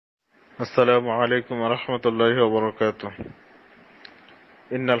السلام عليكم ورحمة الله وبركاته.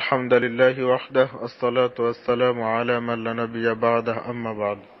 إن الحمد لله وحده الصلاة والسلام على من لا نبي بعده أما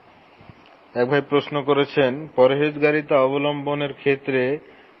بعد. এক ভাই প্রশ্ন করেছেন, পরহেজগারিতা অবলম্বনের ক্ষেত্রে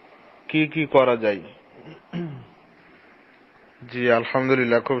কি কি করা যায়? জি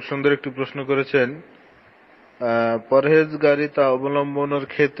আলহামদুলিল্লাহ, খুব সুন্দর একটি প্রশ্ন করেছেন। পরহেজগারিতা অবলম্বনের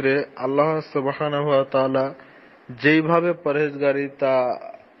ক্ষেত্রে আল্লাহ সুবহানাহু ওয়া তাআলা যেইভাবে পরহেজগারিতা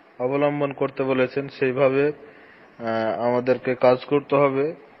অবলম্বন করতে বলেছেন সেইভাবে আমাদেরকে কাজ করতে হবে,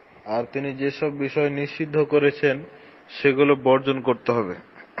 আর তিনি যেসব বিষয় নিষিদ্ধ করেছেন সেগুলো বর্জন করতে হবে।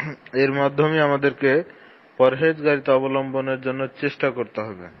 এর মাধ্যমে আমাদেরকে পরহেজগারিতা অবলম্বনের জন্য চেষ্টা করতে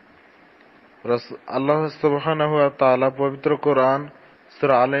হবে। আল্লাহ সুবহানাহু ওয়া তাআলা পবিত্র কোরআন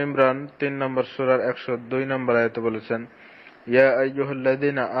সূরা আলে ইমরান 3 নম্বর সূরার 102 নম্বর আয়াতে বলেছেন, ইয়া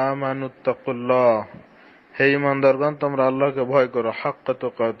আইয়ুহাল্লাযীনা আমানুত্তাকুল্লাহ, হে ঈমানদারগণ তোমরা আল্লাহকে ভয় করো, হাক্কা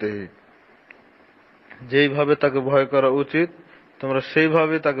তুকাতিহি, যেইভাবে তাকে ভয় করা উচিত তোমরা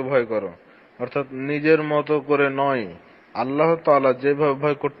সেইভাবে তাকে ভয় করো। অর্থাৎ নিজের মতো করে নয়, আল্লাহ তাআলা যেভাবে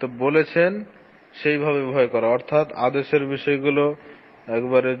ভয় করতে বলেছেন সেইভাবে ভয় করা। অর্থাৎ আদেশের বিষয়গুলো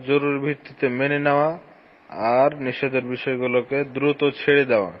একবারে জরুরি ভিত্তিতে মেনে নেওয়া আর নিষেধের বিষয়গুলোকে দ্রুত ছেড়ে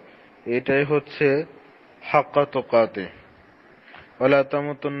দেওয়া, এটাই হচ্ছে হাক্কা তুকাতিহি। ওয়ালা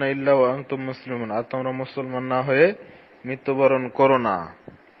তামুতুন্না ইল্লা ওয়া আনতুম মুসলিমুন, আর তোমরা মুসলমান না হয়ে মৃত্যুবরণ করো না।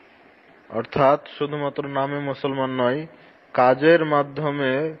 অর্থাৎ শুধুমাত্র নামে মুসলমান নয়, কাজের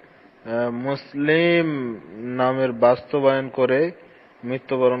মাধ্যমে মুসলিম নামের বাস্তবায়ন করে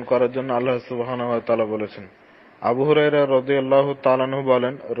মৃত্যুবরণ করার জন্য আল্লাহ সুবহানাহু ওয়া তাআলা বলেছেন। আবু হুরায়রা রাদিয়াল্লাহু তাআলা আনহু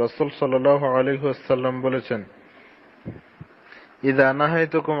বলেন, রাসূল সাল্লাল্লাহু আলাইহি ওয়াসাল্লাম বলেছেন, ইযা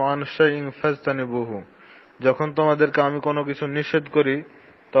নাহাইতুকুম আন শাইইন ফাজতানিবুহু, যখন তোমাদেরকে আমি কোনো কিছু নিষেধ করি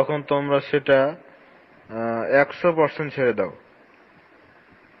তখন তোমরা সেটা 100% ছেড়ে দাও।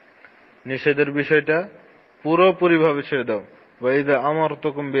 নিষেধের বিষয়টা পুরোপুরিভাবে ছেড়ে দাও। ওয়া ইযা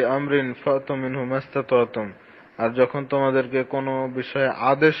আমারতুকুম বিআমরিন ফাতু মিনহু মাসতাতাতুম, আর যখন তোমাদেরকে কোনো বিষয়ে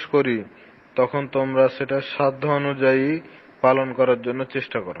আদেশ করি তখন তোমরা সেটা সাধ্য অনুযায়ী পালন করার জন্য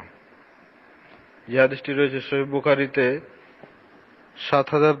চেষ্টা করো। এই হাদিসটি রয়েছে সহিহ বুখারীতে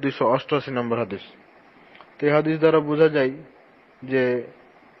 7288 নম্বর হাদিস। তো এই হাদিস দ্বারা বোঝা যায় যে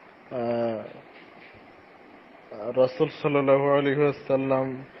রাসূল সাল্লাল্লাহু আলাইহি ওয়াসাল্লাম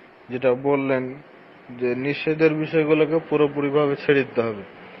যেটা বললেন যে নিষেধের বিষয়গুলোকে পুরোপুরিভাবে ছেড়ে দিতে হবে,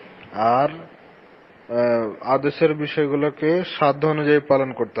 আর আদেশের বিষয়গুলোকে সাধ্য অনুযায়ী পালন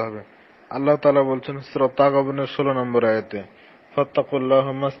করতে হবে। আল্লাহ তাআলা বলছেন সূরা তাগাবুনের 16 নম্বর আয়াতে,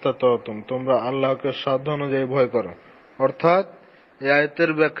 ফাত্তাকুল্লাহা মাসতাতাতুম, তোমরা আল্লাহকে সাধ্য অনুযায়ী ভয় করো। অর্থাৎ এই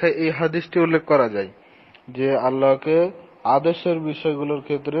আয়াতের ব্যাখ্যায় এই হাদিসটি উল্লেখ করা যায় যে আল্লাহকে আদেশের বিষয়গুলোর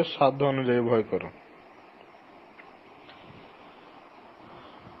ক্ষেত্রে সাধ্য অনুযায়ী ভয় করো।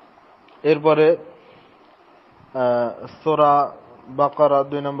 এরপরে সূরা বাকারা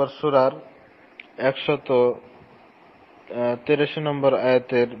 2 নম্বর সূরার 183 নম্বর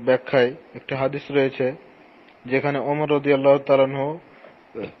আয়াতের ব্যাখ্যায় একটি হাদিস রয়েছে যেখানে ওমর রাদিয়াল্লাহু তাআলা আনহু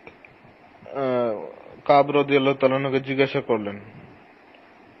কাব রাদিয়াল্লাহু তাআলা আনহুকে জিজ্ঞাসা করলেন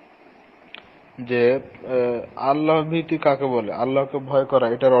যে আল্লাহ ভীতি কাকে বলে, আল্লাহকে ভয় করা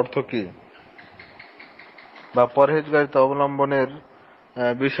এটার অর্থ কি, বা পরহেজগারিতা অবলম্বনের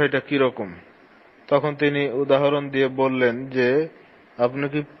বিষয়টা কি রকম। তখন তিনি উদাহরণ দিয়ে বললেন যে আপনি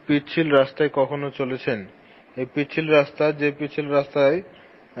কি পিচ্ছিল রাস্তায় কখনো চলেছেন? এই পিচ্ছিল রাস্তা, যে পিচ্ছিল রাস্তায়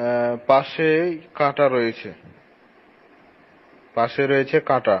পাশে কাঁটা রয়েছে, পাশে রয়েছে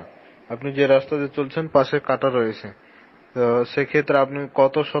কাঁটা, আপনি যে রাস্তাতে চলছেন পাশে কাঁটা রয়েছে, তো সেক্ষেত্রে আপনি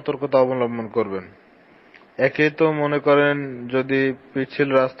কত সতর্কতা অবলম্বন করবেন। একে তো মনে করেন যদি পিচ্ছিল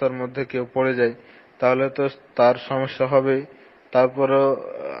রাস্তার মধ্যে কেউ পড়ে যায় তাহলে তো তার সমস্যা হবেই, তারপরেও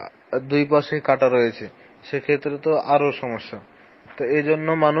দুই পাশে কাঁটা রয়েছে, সেক্ষেত্রে তো আরো সমস্যা। তো এই জন্য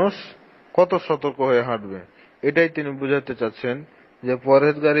মানুষ কত সতর্ক হয়ে হাঁটবে, এটাই তিনি বুঝাতে চাচ্ছেন যে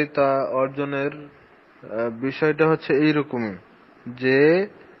পরহেজগারিতা অর্জনের বিষয়টা হচ্ছে এইরকমই যে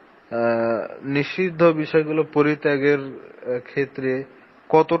নিষিদ্ধ বিষয়গুলো পরিত্যাগের ক্ষেত্রে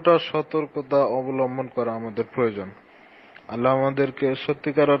কতটা সতর্কতা অবলম্বন করা আমাদের প্রয়োজন। আল্লাহ আমাদেরকে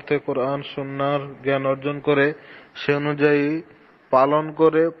সত্যিকার অর্থে কোরআন সুন্নাহর জ্ঞান অর্জন করে সে অনুযায়ী পালন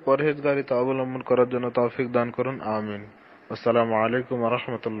করে পরহেজগারিতা অবলম্বন করার জন্য তৌফিক দান করুন, আমিন। আসসালামু আলাইকুম ওয়া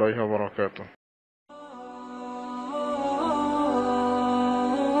রাহমাতুল্লাহি ওয়া বারাকাতুহু।